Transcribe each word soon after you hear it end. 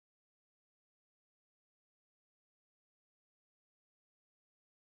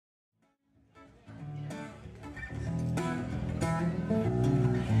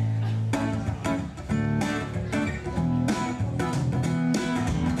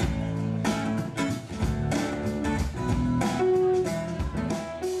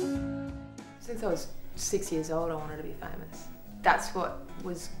6 years old I wanted to be famous. That's what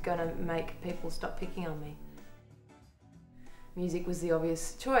was gonna make people stop picking on me. Music was the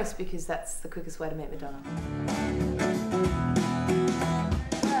obvious choice because that's the quickest way to meet Madonna.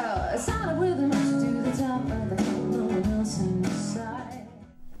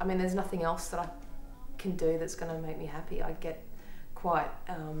 I mean, there's nothing else that I can do that's going to make me happy. I get quite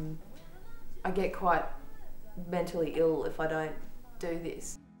mentally ill if I don't do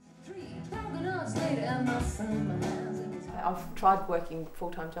this. I've tried working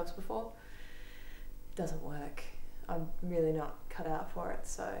full-time jobs before. It doesn't work. I'm really not cut out for it,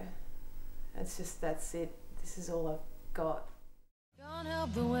 so it's just, that's it. This is all I've got. Can't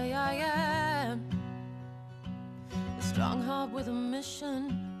help the way I am. A strong heart with a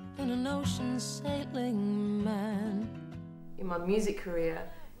mission and an ocean sailing man. In my music career,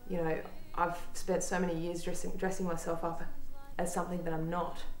 you know, I've spent so many years dressing myself up as something that I'm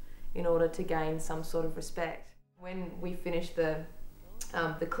not in order to gain some sort of respect. When we finished the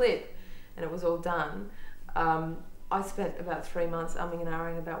clip and it was all done, I spent about 3 months umming and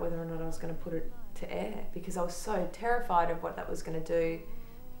ahhing about whether or not I was going to put it to air because I was so terrified of what that was going to do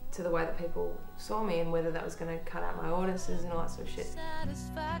to the way that people saw me and whether that was going to cut out my audiences and all that sort of shit.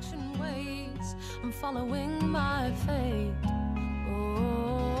 Satisfaction waits, I'm following my fate.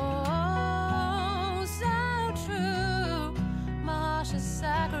 Oh, so true. My harshest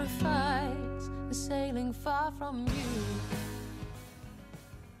sacrifice is sailing far from you.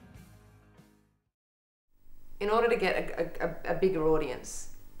 In order to get a bigger audience,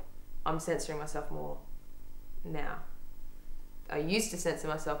 I'm censoring myself more now. I used to censor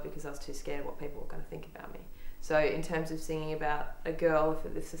myself because I was too scared of what people were going to think about me. So in terms of singing about a girl,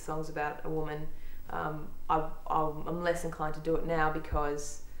 if the song's about a woman, I'm less inclined to do it now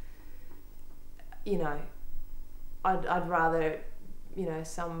because, you know, I'd rather, you know,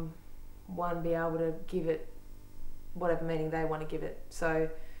 someone be able to give it whatever meaning they want to give it. So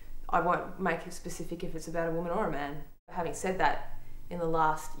I won't make it specific if it's about a woman or a man. Having said that, in the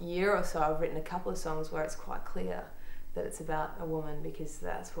last year or so I've written a couple of songs where it's quite clear that it's about a woman because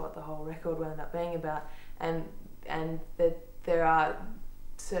that's what the whole record wound up being about, and that there are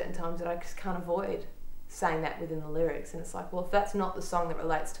certain times that I just can't avoid saying that within the lyrics, and it's like, well, if that's not the song that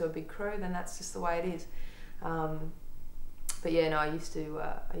relates to a big crew, then that's just the way it is. But yeah, no, I used to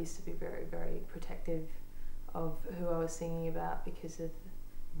be very, very protective of who I was singing about because of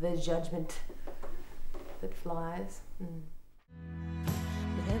the judgment that flies.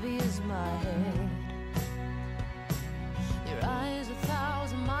 But heavy is my head. Your eyes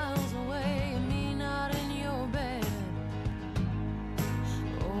 1,000 miles away, and me not in your bed.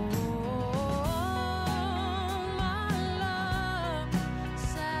 Oh, my love,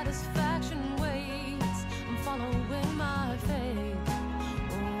 satisfaction waits, I'm following my fate.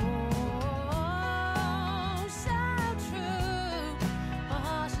 Oh, so true, my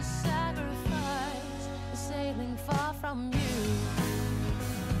harshest sacrifice is sailing far from you.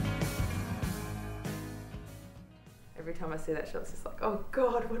 Every time I see that shot, it's just like, oh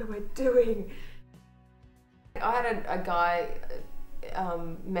God, what am I doing? I had a guy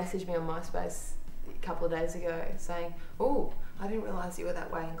message me on MySpace a couple of days ago saying, oh, I didn't realise you were that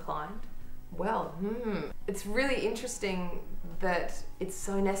way inclined. Well, It's really interesting that it's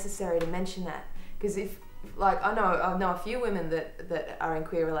so necessary to mention that, because if, like, I know a few women that are in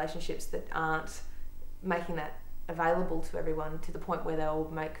queer relationships that aren't making that available to everyone to the point where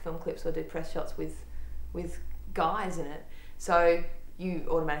they'll make film clips or do press shots with guys in it, so you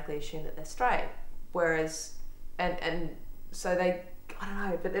automatically assume that they're straight, whereas and so they, I don't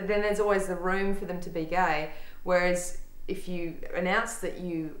know, but then there's always the room for them to be gay, whereas if you announce that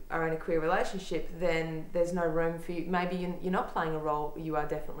you are in a queer relationship, then there's no room for you. Maybe you're not playing a role, you are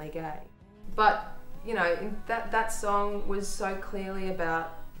definitely gay. But you know, that song was so clearly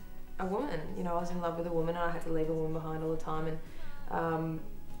about a woman. You know, I was in love with a woman and I had to leave a woman behind all the time, and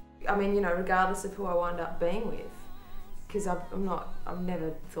I mean, you know, regardless of who I wind up being with, because I've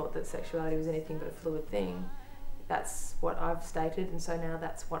never thought that sexuality was anything but a fluid thing. That's what I've stated, and so now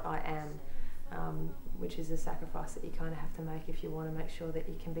that's what I am, which is a sacrifice that you kind of have to make if you want to make sure that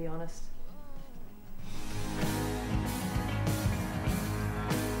you can be honest.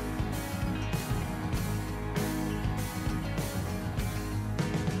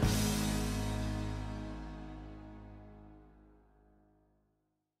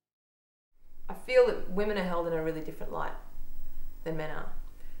 I feel that women are held in a really different light than men are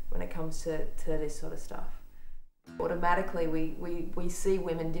when it comes to this sort of stuff. Automatically we see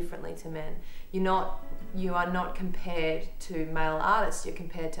women differently to men. You are not compared to male artists, you're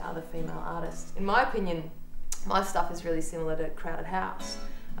compared to other female artists. In my opinion, my stuff is really similar to Crowded House.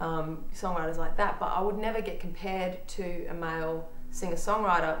 songwriters like that, but I would never get compared to a male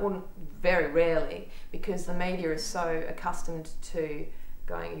singer-songwriter, well, very rarely, because the media is so accustomed to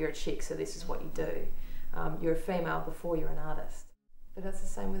going, you're a chick, so this is what you do. You're a female before you're an artist. But that's the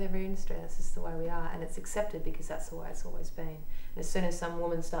same with every industry. That's just the way we are, and it's accepted because that's the way it's always been. And as soon as some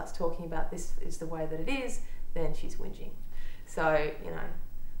woman starts talking about this is the way that it is, then she's whinging. So, you know,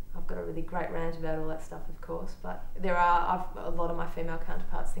 I've got a really great rant about all that stuff, of course, but a lot of my female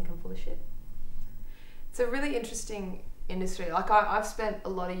counterparts think I'm full of shit. It's a really interesting industry. Like I've spent a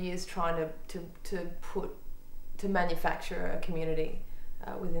lot of years trying to manufacture a community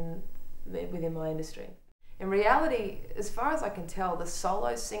within my industry. In reality, as far as I can tell, the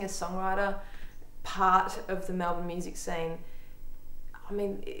solo singer-songwriter part of the Melbourne music scene, I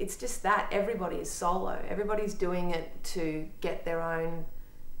mean, it's just that everybody is solo. Everybody's doing it to get their own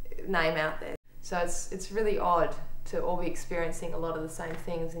name out there. So it's really odd to all be experiencing a lot of the same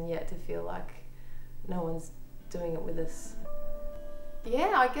things and yet to feel like no one's doing it with us.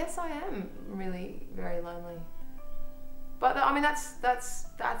 Yeah, I guess I am really very lonely. But I mean, that's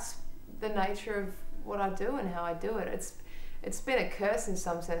the nature of what I do and how I do it. It's been a curse in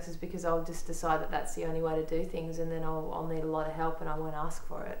some senses because I'll just decide that that's the only way to do things, and then I'll need a lot of help and I won't ask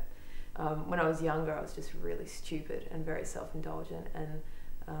for it. When I was younger, I was just really stupid and very self-indulgent and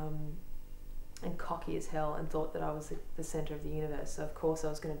cocky as hell, and thought that I was the centre of the universe. So of course I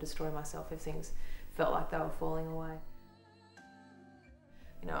was going to destroy myself if things felt like they were falling away.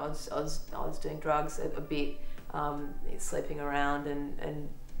 You know, I was doing drugs a bit, sleeping around and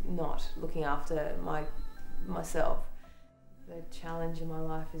not looking after myself. The challenge in my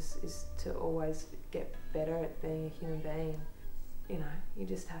life is to always get better at being a human being. You know, you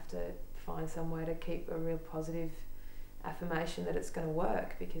just have to find some way to keep a real positive affirmation that it's going to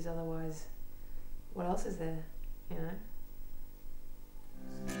work, because otherwise, what else is there, you know?